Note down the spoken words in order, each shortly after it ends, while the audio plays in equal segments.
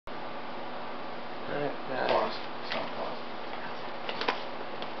Pause. Stop pause.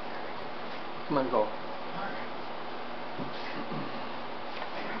 Come on, go.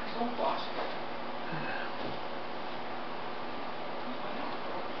 Don't pause.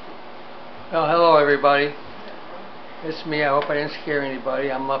 Well, hello everybody. It's me. I hope I didn't scare anybody.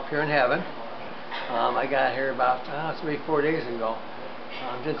 I'm up here in heaven. I got here about maybe 4 days ago.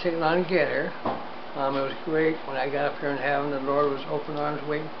 Didn't take long to get here. It was great when I got up here in heaven. The Lord was open arms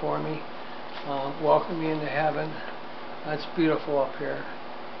waiting for me, welcomed me into heaven. It's beautiful up here.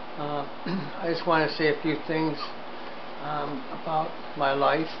 I just want to say a few things about my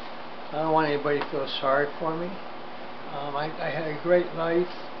life. I don't want anybody to feel sorry for me. I had a great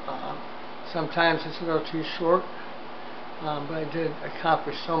life. Sometimes it's a little too short, but I did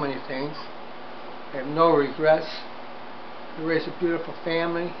accomplish so many things. I have no regrets. I raised a beautiful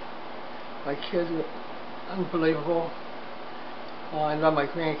family. My kids are unbelievable. I love my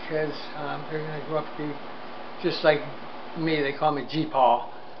grandkids. They're going to grow up to be just like me. They call me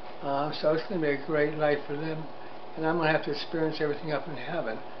G-Paul. So it's going to be a great life for them. And I'm going to have to experience everything up in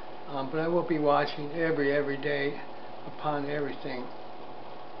heaven. But I will be watching every day upon everything.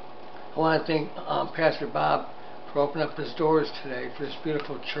 I want to thank Pastor Bob for opening up his doors today for this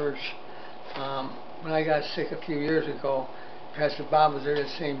beautiful church. When I got sick a few years ago, Pastor Bob was there the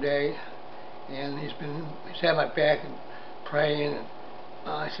same day, and he's had my back and praying,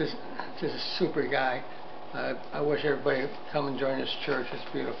 and he's just a super guy. I wish everybody would come and join this church. It's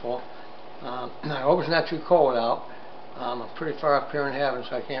beautiful. I hope it's not too cold out. I'm pretty far up here in heaven,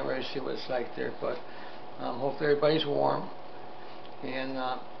 so I can't really see what it's like there, but hopefully everybody's warm, and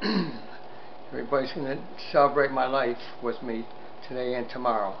everybody's going to celebrate my life with me today and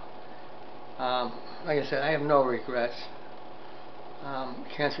tomorrow. Like I said, I have no regrets.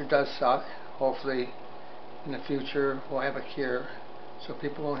 Cancer does suck. Hopefully in the future we'll have a cure so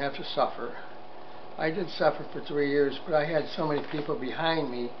people won't have to suffer. I did suffer for 3 years, but I had so many people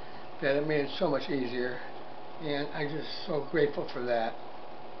behind me that it made it so much easier, and I'm just so grateful for that.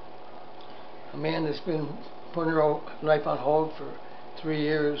 A man that's been putting her life on hold for 3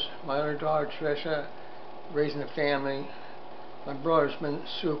 years, my other daughter Tricia, raising a family. My brother's been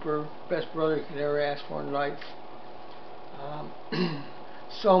super, best brother you could ever ask for in life.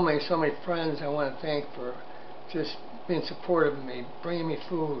 So many friends I want to thank for just being supportive of me, bringing me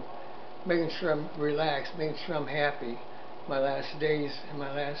food, making sure I'm relaxed, making sure I'm happy. My last days and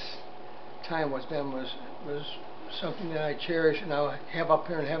my last time with them was something that I cherish, and I'll have up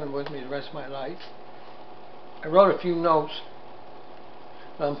here in heaven with me the rest of my life. I wrote a few notes,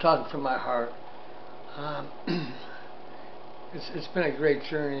 but I'm talking from my heart. It's been a great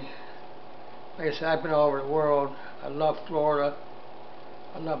journey. Like I said, I've been all over the world. I love Florida.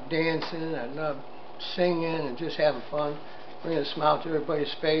 I love dancing. I love singing and just having fun, bringing a smile to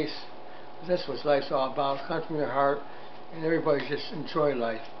everybody's face. That's what life's all about. Come from your heart, and everybody just enjoy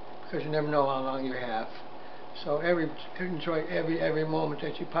life, because you never know how long you have. So enjoy every moment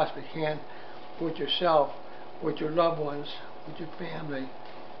that you possibly can with yourself, with your loved ones, with your family,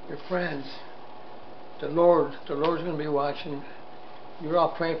 your friends. The Lord's going to be watching. You're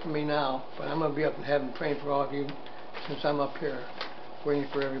all praying for me now, but I'm going to be up in heaven praying for all of you, since I'm up here waiting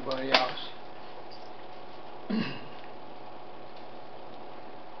for everybody else.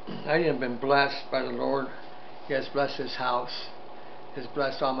 I have been blessed by the Lord. He has blessed His house. He has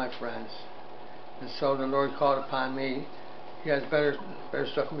blessed all my friends. And so the Lord called upon me. He has better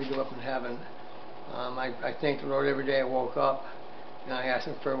stuff for me to do up in heaven. I thank the Lord every day I woke up, and I asked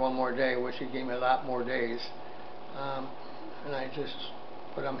Him for one more day, which He gave me a lot more days.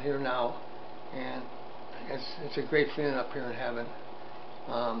 But I'm here now, and it's a great feeling up here in heaven.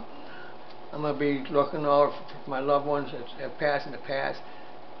 I'm going to be looking all for my loved ones that have passed in the past.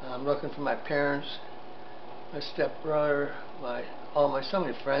 I'm looking for my parents, my stepbrother, so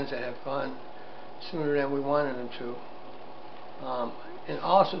many friends that have gone sooner than we wanted them to. And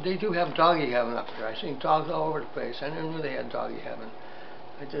also, they do have doggy heaven up here. I've seen dogs all over the place. I never knew they had doggy heaven.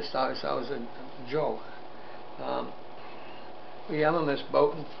 I just thought it was a joke. Yeah, I'm going to miss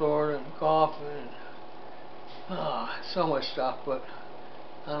boating in Florida and golfing and so much stuff, but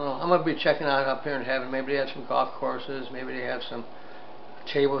I don't know. I'm going to be checking out up here in heaven. Maybe they have some golf courses. Maybe they have some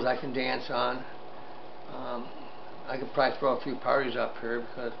tables I can dance on. I could probably throw a few parties up here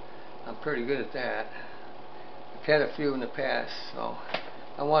because I'm pretty good at that. I've had a few in the past, so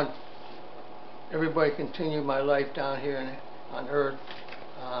I want everybody to continue my life down here on earth.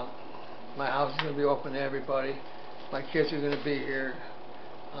 My house is going to be open to everybody. My kids are going to be here.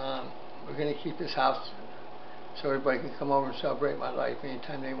 We're going to keep this house so everybody can come over and celebrate my life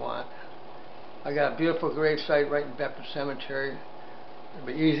anytime they want. I got a beautiful grave site right in Bedford Cemetery. It'll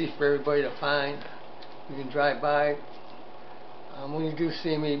be easy for everybody to find. You can drive by. When you do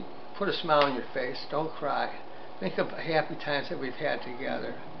see me, put a smile on your face. Don't cry. Think of happy times that we've had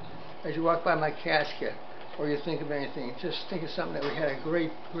together. As you walk by my casket, or you think of anything, just think of something that we had a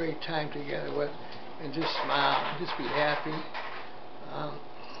great time together with, and just smile, and just be happy,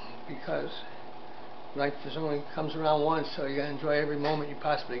 because life only comes around once, so you gotta enjoy every moment you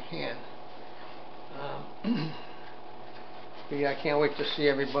possibly can. But yeah, I can't wait to see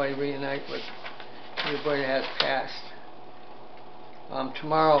everybody reunite with everybody that has passed.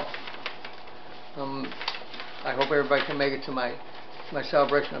 Tomorrow, I hope everybody can make it to my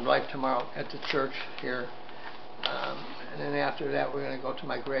celebration of life tomorrow at the church here. And then after that, we're going to go to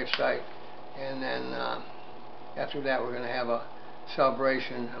my gravesite. And then after that, we're going to have a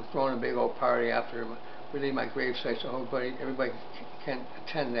celebration. I'm throwing a big old party after we leave my gravesite, so everybody can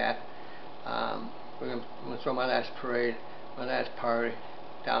attend that. I'm going to throw my last parade, my last party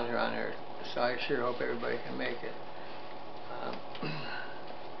down here on Earth. So I sure hope everybody can make it.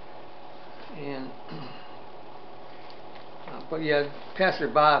 But yeah, Pastor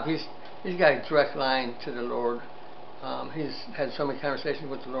Bob, he's got a direct line to the Lord. He's had so many conversations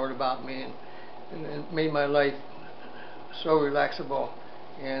with the Lord about me, and made my life so relaxable,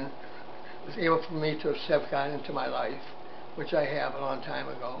 and was able for me to accept God into my life, which I have a long time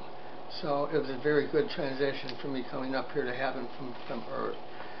ago. So it was a very good transition for me coming up here to heaven from earth.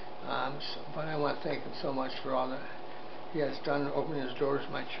 But I want to thank him so much for all that he has done, opening his doors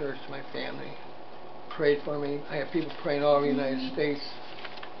to my church, to my family. Prayed for me. I have people praying all over the United States.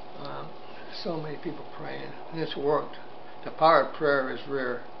 So many people praying, and it's worked. The power of prayer is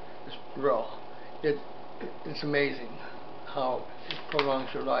rare. It's real. It's amazing how it prolongs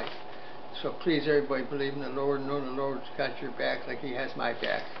your life. So please, everybody, believe in the Lord. Know the Lord's got your back like He has my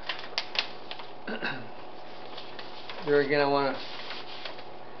back. There again, I want to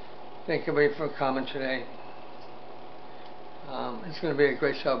thank everybody for coming today. It's going to be a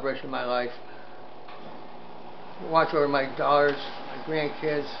great celebration of my life. Watch over my daughters, my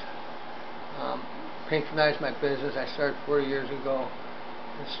grandkids. Patronize my business. I started 40 years ago.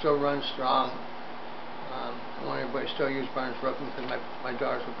 It still runs strong. I want everybody to still use Barnes Roofing because my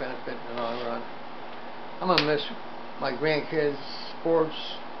daughters will benefit in the long run. I'm going to miss my grandkids' sports,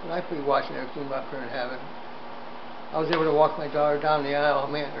 but I will be watching everything up here in heaven. I was able to walk my daughter down the aisle,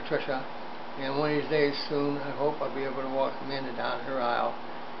 Amanda, Tricia, and one of these days soon, I hope I'll be able to walk Amanda down her aisle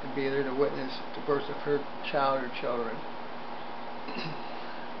and be there to witness the birth of her child or children.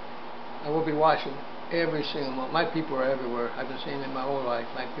 I will be watching every single one. My people are everywhere. I've been saying it my whole life.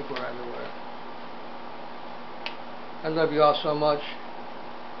 My people are everywhere. I love you all so much.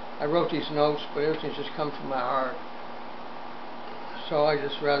 I wrote these notes, but everything's just come from my heart. So I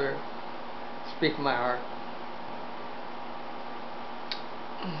just rather speak from my heart.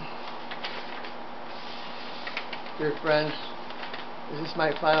 Dear friends, this is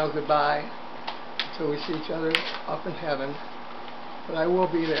my final goodbye until we see each other up in heaven. But I will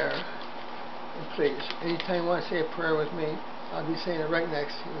be there. And please, anytime you want to say a prayer with me, I'll be saying it right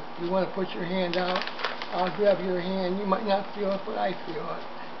next to you. If you want to put your hand out, I'll grab your hand. You might not feel it, but I feel it.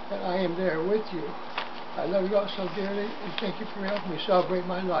 That I am there with you. I love you all so dearly, and thank you for helping me celebrate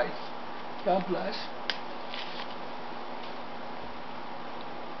my life. God bless.